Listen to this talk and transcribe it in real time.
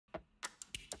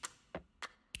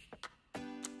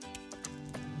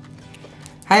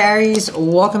Hi Aries,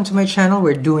 welcome to my channel.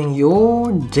 We're doing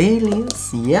your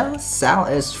dailies. Yes, Sal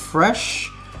is fresh,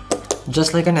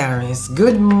 just like an Aries.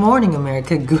 Good morning,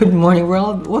 America. Good morning,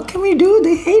 world. What can we do?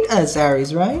 They hate us,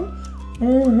 Aries, right?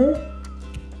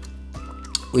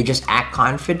 We just act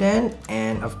confident,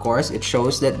 and of course, it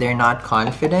shows that they're not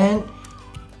confident.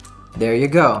 There you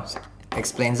go.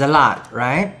 Explains a lot,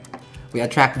 right? We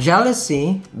attract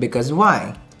jealousy because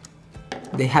why?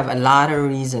 They have a lot of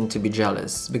reason to be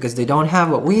jealous because they don't have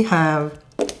what we have.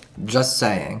 Just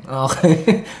saying.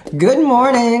 Okay. Good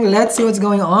morning. Let's see what's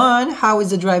going on. How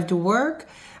is the drive to work?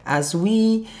 As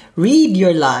we read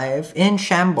your life in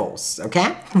shambles,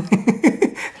 okay?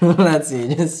 Let's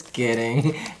see. Just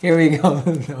kidding. Here we go.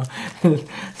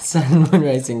 Sun, Moon,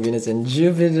 Rising, Venus, and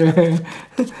Jupiter.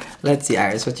 Let's see,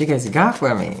 Aries, what you guys got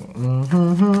for me?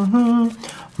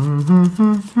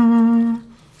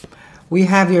 We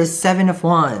have your Seven of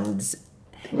Wands.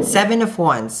 Seven of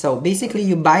Wands. So basically,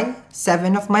 you buy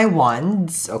 7 of my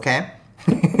wands, okay?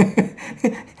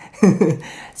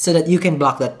 So that you can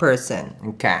block that person.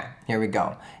 Okay, here we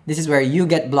go. This is where you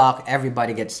get blocked,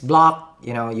 everybody gets blocked.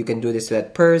 You know, you can do this to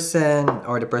that person,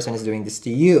 or the person is doing this to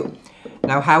you.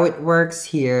 Now, how it works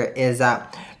here is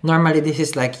normally this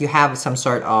is like you have some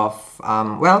sort of,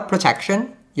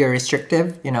 protection. You're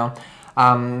restrictive, you know.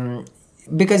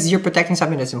 Because you're protecting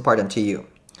something that's important to you,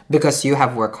 because you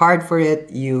have worked hard for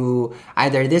it. You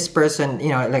either this person, you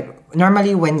know, like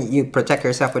normally when you protect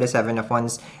yourself with a 7 of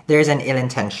Wands, there's an ill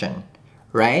intention,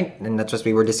 right? And that's what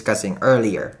we were discussing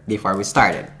earlier before we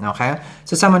started. Okay,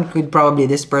 so someone could probably,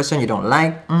 this person you don't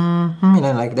like, you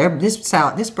know, like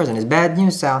this person is bad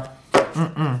news, Sal.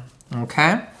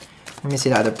 Okay, let me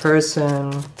see the other person.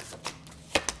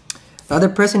 The other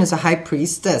person is a High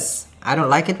Priestess. I don't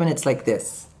like it when it's like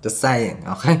this. Just saying,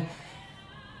 okay?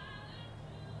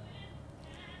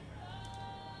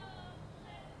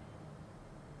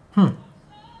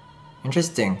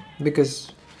 Interesting,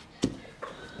 because...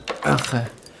 Okay.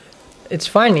 It's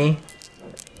funny.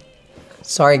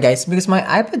 Sorry, guys, because my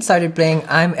iPad started playing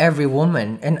I'm Every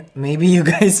Woman, and maybe you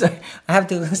guys are... I have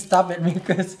to stop it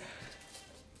because...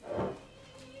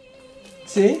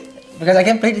 See? Because I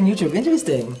can't play it in YouTube.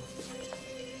 Interesting.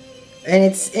 And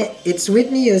it's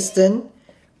Whitney Houston.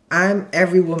 I'm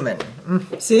Every Woman.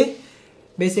 See?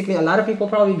 Basically, a lot of people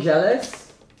probably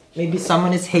jealous. Maybe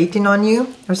someone is hating on you.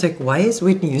 I was like, why is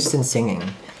Whitney Houston singing?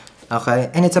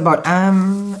 Okay, and it's about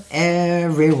I'm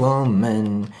Every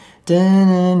Woman.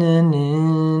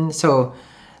 Dun-dun-dun-dun. So,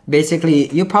 basically,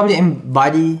 you probably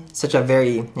embody such a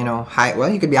very, you know, high... Well,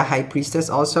 you could be a High Priestess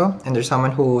also. And there's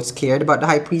someone who's scared about the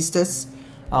High Priestess.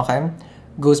 Okay?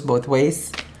 Goes both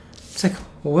ways. It's like,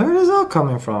 where is that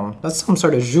coming from? That's some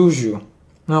sort of juju.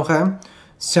 Okay,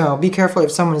 so be careful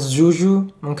if someone's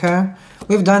juju. Okay,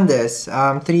 we've done this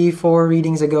 3-4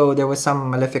 readings ago. There was some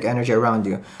malefic energy around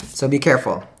you, so be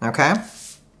careful. Okay,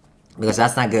 because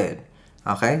that's not good.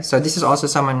 Okay, so this is also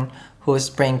someone who is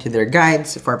praying to their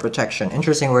guides for protection.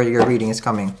 Interesting where your reading is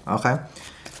coming. Okay,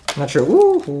 not sure.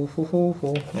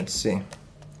 Let's see. You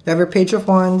have your Page of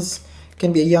Wands.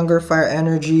 Can be a younger fire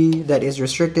energy that is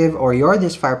restrictive, or you're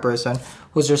this fire person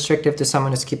who's restrictive to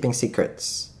someone who's keeping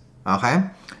secrets. Okay,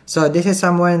 so this is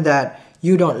someone that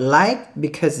you don't like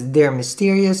because they're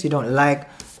mysterious. You don't like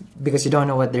because you don't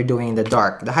know what they're doing in the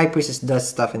dark. The High Priestess does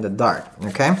stuff in the dark.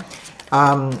 Okay,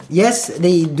 yes,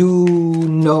 they do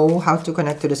know how to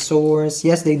connect to the source.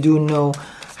 Yes, they do know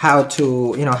how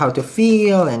to, you know, how to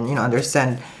feel and, you know,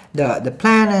 understand the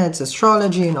planets,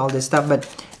 astrology, and all this stuff. But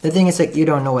the thing is, like, you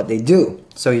don't know what they do,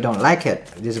 so you don't like it.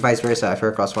 This is vice versa if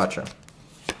you're a cross watcher.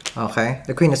 Okay,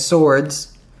 the Queen of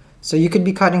Swords. So you could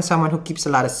be cutting someone who keeps a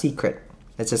lot of secret.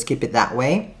 Let's just keep it that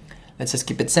way. Let's just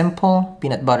keep it simple.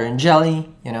 Peanut butter and jelly,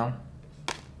 you know.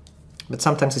 But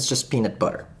sometimes it's just peanut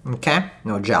butter, okay?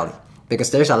 No jelly.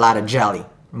 Because there's a lot of jelly,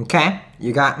 okay?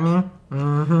 You got me?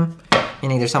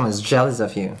 Meaning there's someone who's jealous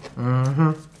of you.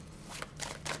 Let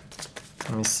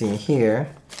me see here.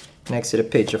 Next to the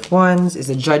Page of Wands is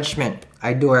the Judgment.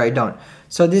 I do or I don't.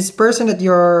 So this person that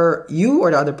you or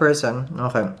the other person,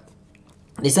 okay,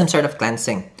 there's some sort of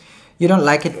cleansing. You don't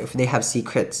like it if they have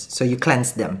secrets, so you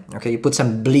cleanse them, okay? You put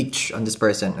some bleach on this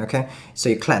person, okay? So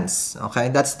you cleanse, okay?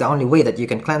 That's the only way that you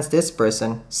can cleanse this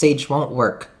person. Sage won't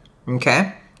work,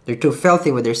 okay? They're too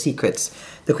filthy with their secrets.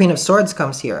 The Queen of Swords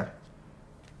comes here.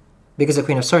 Because the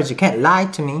Queen of Swords, you can't lie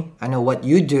to me. I know what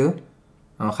you do,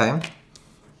 okay?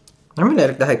 Normally I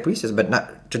like the High Priestess, but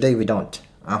not today we don't,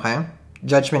 okay?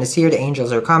 Judgment is here, the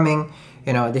angels are coming.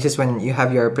 You know, this is when you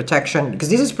have your protection, because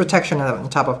this is protection on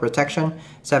top of protection.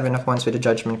 7 of Wands with the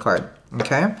Judgment card.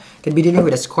 Okay, could be dealing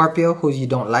with a Scorpio who you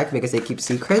don't like because they keep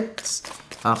secrets.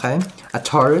 Okay, a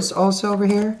Taurus also over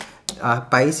here.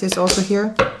 Pisces also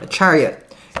here. A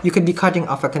Chariot. You could be cutting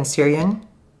off a Cancerian.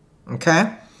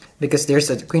 Okay? Because there's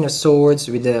a Queen of Swords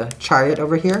with the Chariot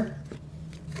over here.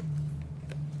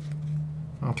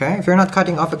 Okay? If you're not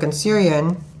cutting off a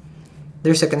Cancerian,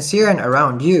 there's a Cancerian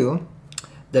around you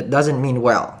that doesn't mean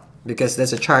well. Because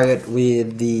there's a Chariot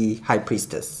with the High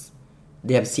Priestess.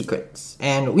 They have secrets.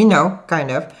 And we know,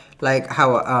 kind of, like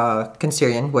how a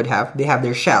Cancerian would have. They have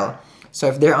their shell. So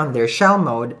if they're on their shell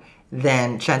mode,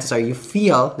 then chances are you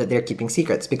feel that they're keeping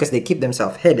secrets because they keep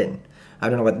themselves hidden. I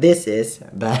don't know what this is,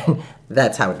 but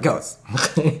that's how it goes.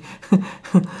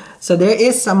 So there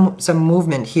is some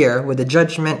movement here with the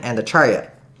Judgment and the Chariot.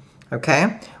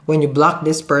 Okay? When you block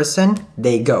this person,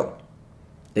 they go.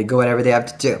 They go whatever they have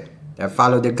to do. They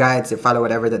follow their guides, they follow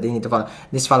whatever that they need to follow.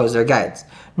 This follows their guides.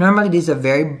 Normally, this is a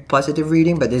very positive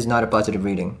reading, but this is not a positive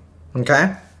reading.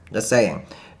 Okay? Just saying.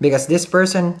 Because this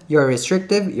person, you're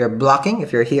restrictive, you're blocking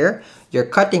if you're here. You're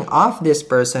cutting off this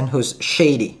person who's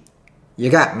shady. You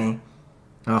got me?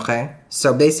 Okay?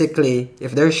 So basically,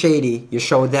 if they're shady, you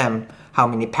show them how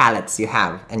many palettes you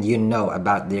have and you know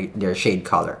about their shade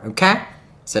color. Okay?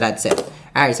 So that's it.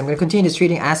 Alright, so I'm going to continue this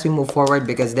reading as we move forward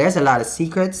because there's a lot of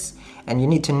secrets and you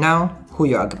need to know who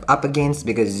you're up against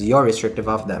because you're restrictive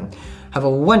of them. Have a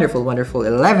wonderful, wonderful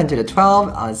 11 to the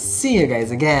 12. I'll see you guys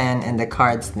again and the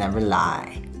cards never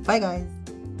lie. Bye guys!